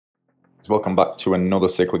Welcome back to another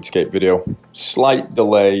Cichlidscape video. Slight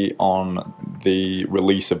delay on the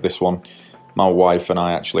release of this one. My wife and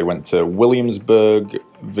I actually went to Williamsburg,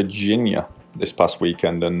 Virginia this past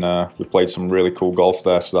weekend, and we played some really cool golf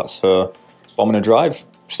there, so that's her bombing a drive.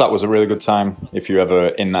 So that was a really good time. If you're ever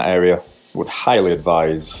in that area, would highly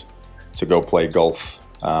advise to go play golf.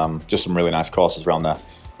 Just some really nice courses around there.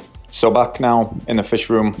 So back now in the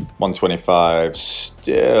fish room, 125,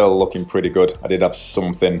 still looking pretty good. I did have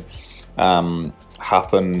something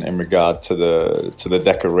happen in regard to the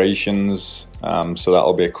decorations, so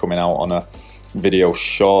that'll be coming out on a video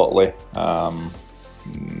shortly.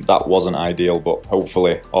 That wasn't ideal, but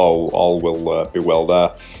hopefully all will be well there.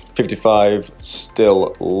 55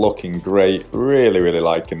 still looking great. Really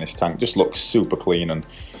liking this tank. Just looks super clean, and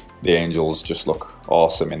the angels just look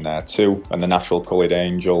awesome in there too. And the natural coloured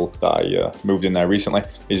angel that I moved in there recently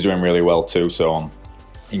is doing really well too, so I'm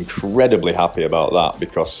incredibly happy about that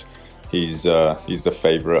because he's the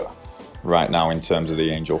favourite right now in terms of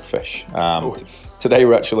the angel fish. Today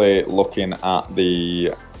we're actually looking at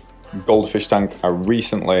the goldfish tank. I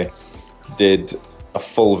recently did a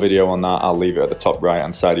full video on that. I'll leave it at the top right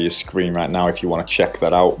hand side of your screen right now if you want to check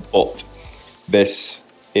that out. But this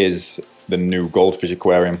is the new goldfish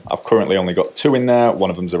aquarium. I've currently only got two in there. One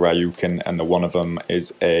of them's a Ryukin and the one of them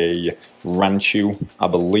is a Ranchu, I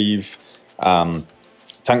believe.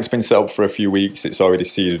 Tank's been set up for a few weeks. It's already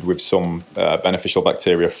seeded with some beneficial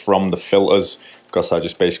bacteria from the filters, because I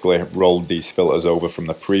just basically rolled these filters over from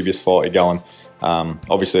the previous 40 gallon.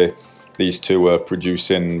 Obviously these two are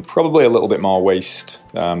producing probably a little bit more waste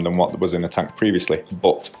than what was in the tank previously,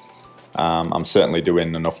 but I'm certainly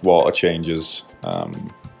doing enough water changes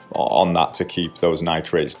on that to keep those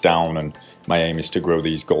nitrates down, and my aim is to grow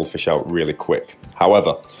these goldfish out really quick.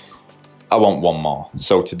 However, I want one more.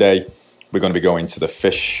 So today we're going to be going to the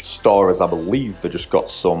fish store, as I believe they just got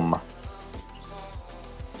some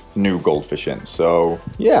new goldfish in. So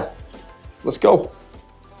yeah, let's go.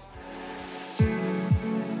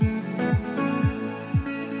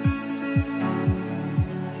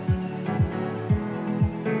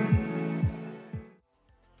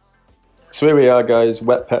 So here we are, guys,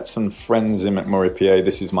 Wet Pets and Friends in McMurray, PA.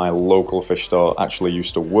 This is my local fish store. Actually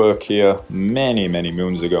used to work here many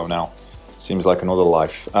moons ago now. Seems like another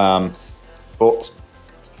life. But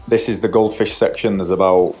this is the goldfish section. There's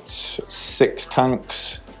about 6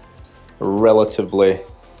 tanks, relatively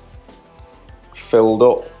filled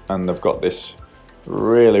up, and they've got this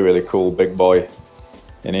really cool big boy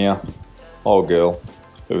in here, or girl,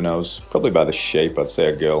 who knows, probably by the shape I'd say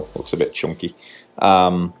a girl, looks a bit chunky.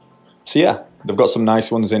 So yeah, they've got some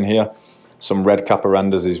nice ones in here. Some Red Cap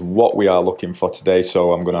Orandas is what we are looking for today,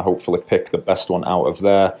 so I'm going to hopefully pick the best one out of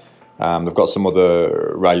there. They've got some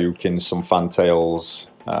other Ryukins, some fantails,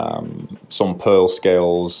 some pearl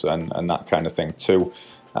scales, and that kind of thing too.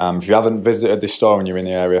 If you haven't visited this store and you're in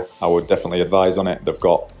the area, I would definitely advise on it. They've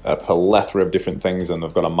got a plethora of different things, and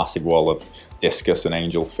they've got a massive wall of discus and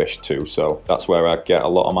angel fish too, so that's where I get a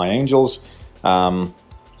lot of my angels. But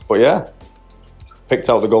yeah, picked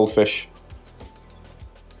out the goldfish,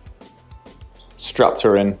 strapped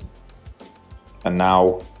her in, and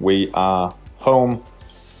now we are home.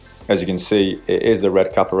 As you can see, it is a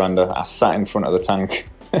Red Cap Oranda. I sat in front of the tank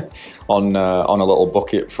on a little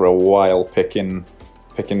bucket for a while picking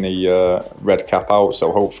the Red Cap out,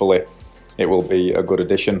 so hopefully it will be a good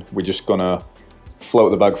addition. We're just gonna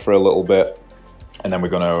float the bag for a little bit, and then we're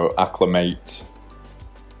gonna acclimate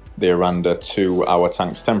the Oranda to our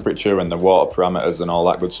tank's temperature and the water parameters and all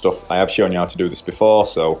that good stuff. I have shown you how to do this before,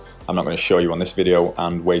 so I'm not going to show you on this video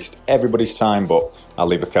and waste everybody's time, but I'll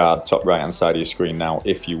leave a card top right hand side of your screen now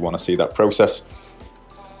if you want to see that process.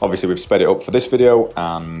 Obviously we've sped it up for this video,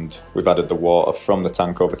 and we've added the water from the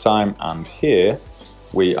tank over time, and here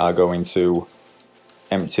we are going to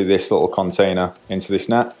empty this little container into this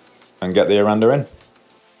net and get the Oranda in.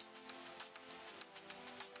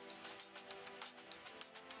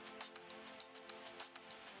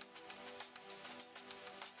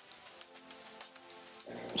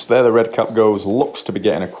 So there the Red Cap goes. Looks to be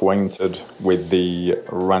getting acquainted with the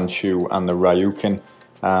Ranchu and the Ryukin.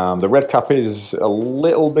 The Red Cap is a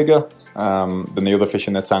little bigger than the other fish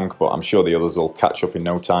in the tank, but I'm sure the others will catch up in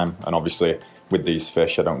no time. And obviously with these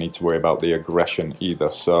fish I don't need to worry about the aggression either.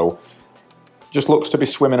 So just looks to be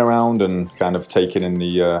swimming around and kind of taking in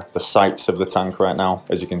the sights of the tank right now.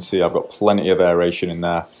 As you can see, I've got plenty of aeration in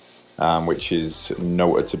there, which is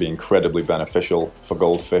noted to be incredibly beneficial for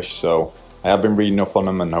goldfish. So I have been reading up on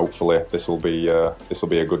them, and hopefully this will be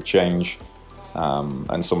a good change,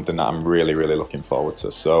 and something that I'm really looking forward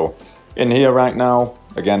to. So In here right now,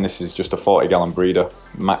 again, this is just a 40-gallon breeder,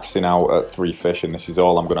 maxing out at 3 fish, and this is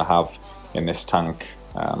all I'm going to have in this tank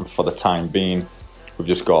for the time being. We've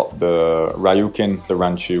just got the Ryukin, the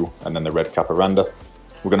Ranchu, and then the Red Cap Oranda.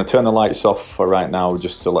 We're going to turn the lights off for right now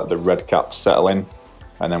just to let the Red Cap settle in,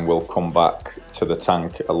 and then we'll come back to the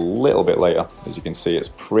tank a little bit later. As you can see, it's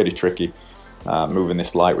pretty tricky moving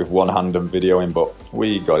this light with one hand and videoing, but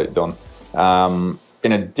we got it done.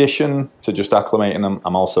 In addition to just acclimating them,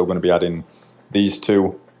 I'm also going to be adding these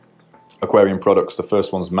two aquarium products. The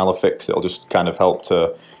first one's Melafix. It'll just kind of help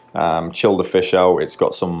to chill the fish out. It's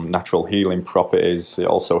got some natural healing properties. It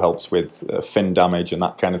also helps with fin damage and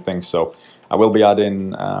that kind of thing. So I will be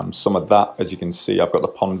adding some of that. As you can see, I've got the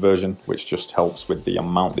pond version, which just helps with the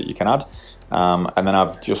amount that you can add. And then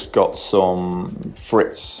I've just got some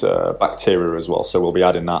Fritz bacteria as well. So we'll be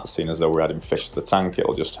adding that, seeing as though we're adding fish to the tank.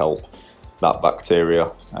 It'll just help that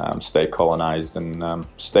bacteria stay colonized and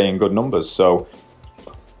stay in good numbers. So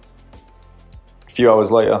a few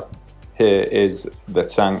hours later, here is the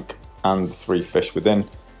tank and 3 fish within.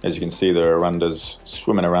 As you can see, the Oranda's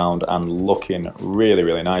swimming around and looking really,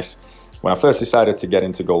 really nice. When I first decided to get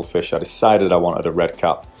into goldfish, I decided I wanted a red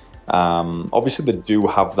cap. Obviously they do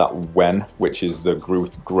have that wen, which is the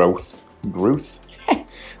growth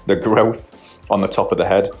the growth on the top of the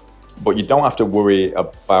head. But you don't have to worry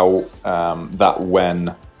about that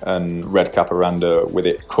wen and Red Cap Oranda with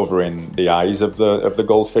it covering the eyes of the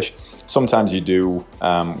goldfish. Sometimes you do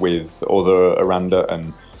with other Oranda,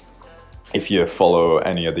 and if you follow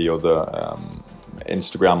any of the other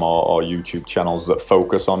Instagram or YouTube channels that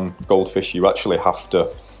focus on goldfish, you actually have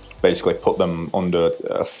to basically put them under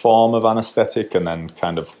a form of anesthetic and then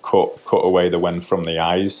kind of cut away the wen from the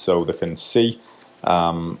eyes so they can see.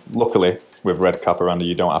 Luckily, with Red Cap Oranda,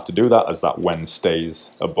 you don't have to do that, as that wen stays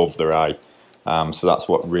above their eye. So that's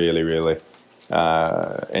what really, really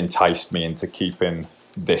enticed me into keeping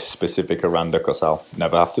this specific Oranda, because I'll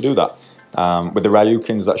never have to do that. With the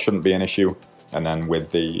Ryukins, that shouldn't be an issue. And then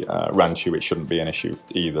with the Ranchu, it shouldn't be an issue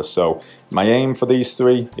either. So my aim for these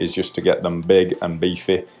 3 is just to get them big and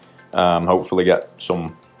beefy. Hopefully get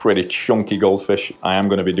some pretty chunky goldfish. I am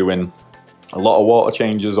going to be doing a lot of water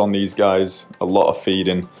changes on these guys, a lot of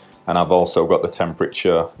feeding, and I've also got the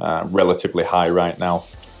temperature relatively high right now.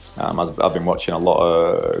 I've been watching a lot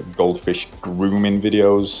of goldfish grooming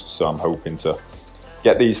videos, so I'm hoping to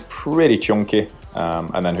get these pretty chunky,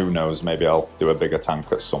 and then who knows, maybe I'll do a bigger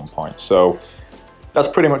tank at some point. So that's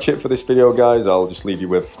pretty much it for this video, guys. I'll just leave you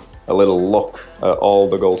with a little look at all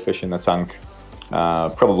the goldfish in the tank.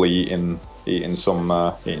 Probably eating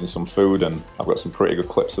some food, and I've got some pretty good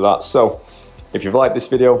clips of that. So if you've liked this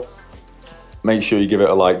video, make sure you give it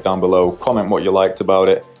a like down below. Comment what you liked about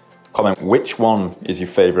it. Comment which one is your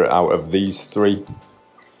favorite out of these 3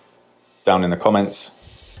 down in the comments.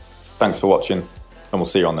 Thanks for watching, and we'll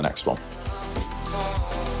see you on the next one.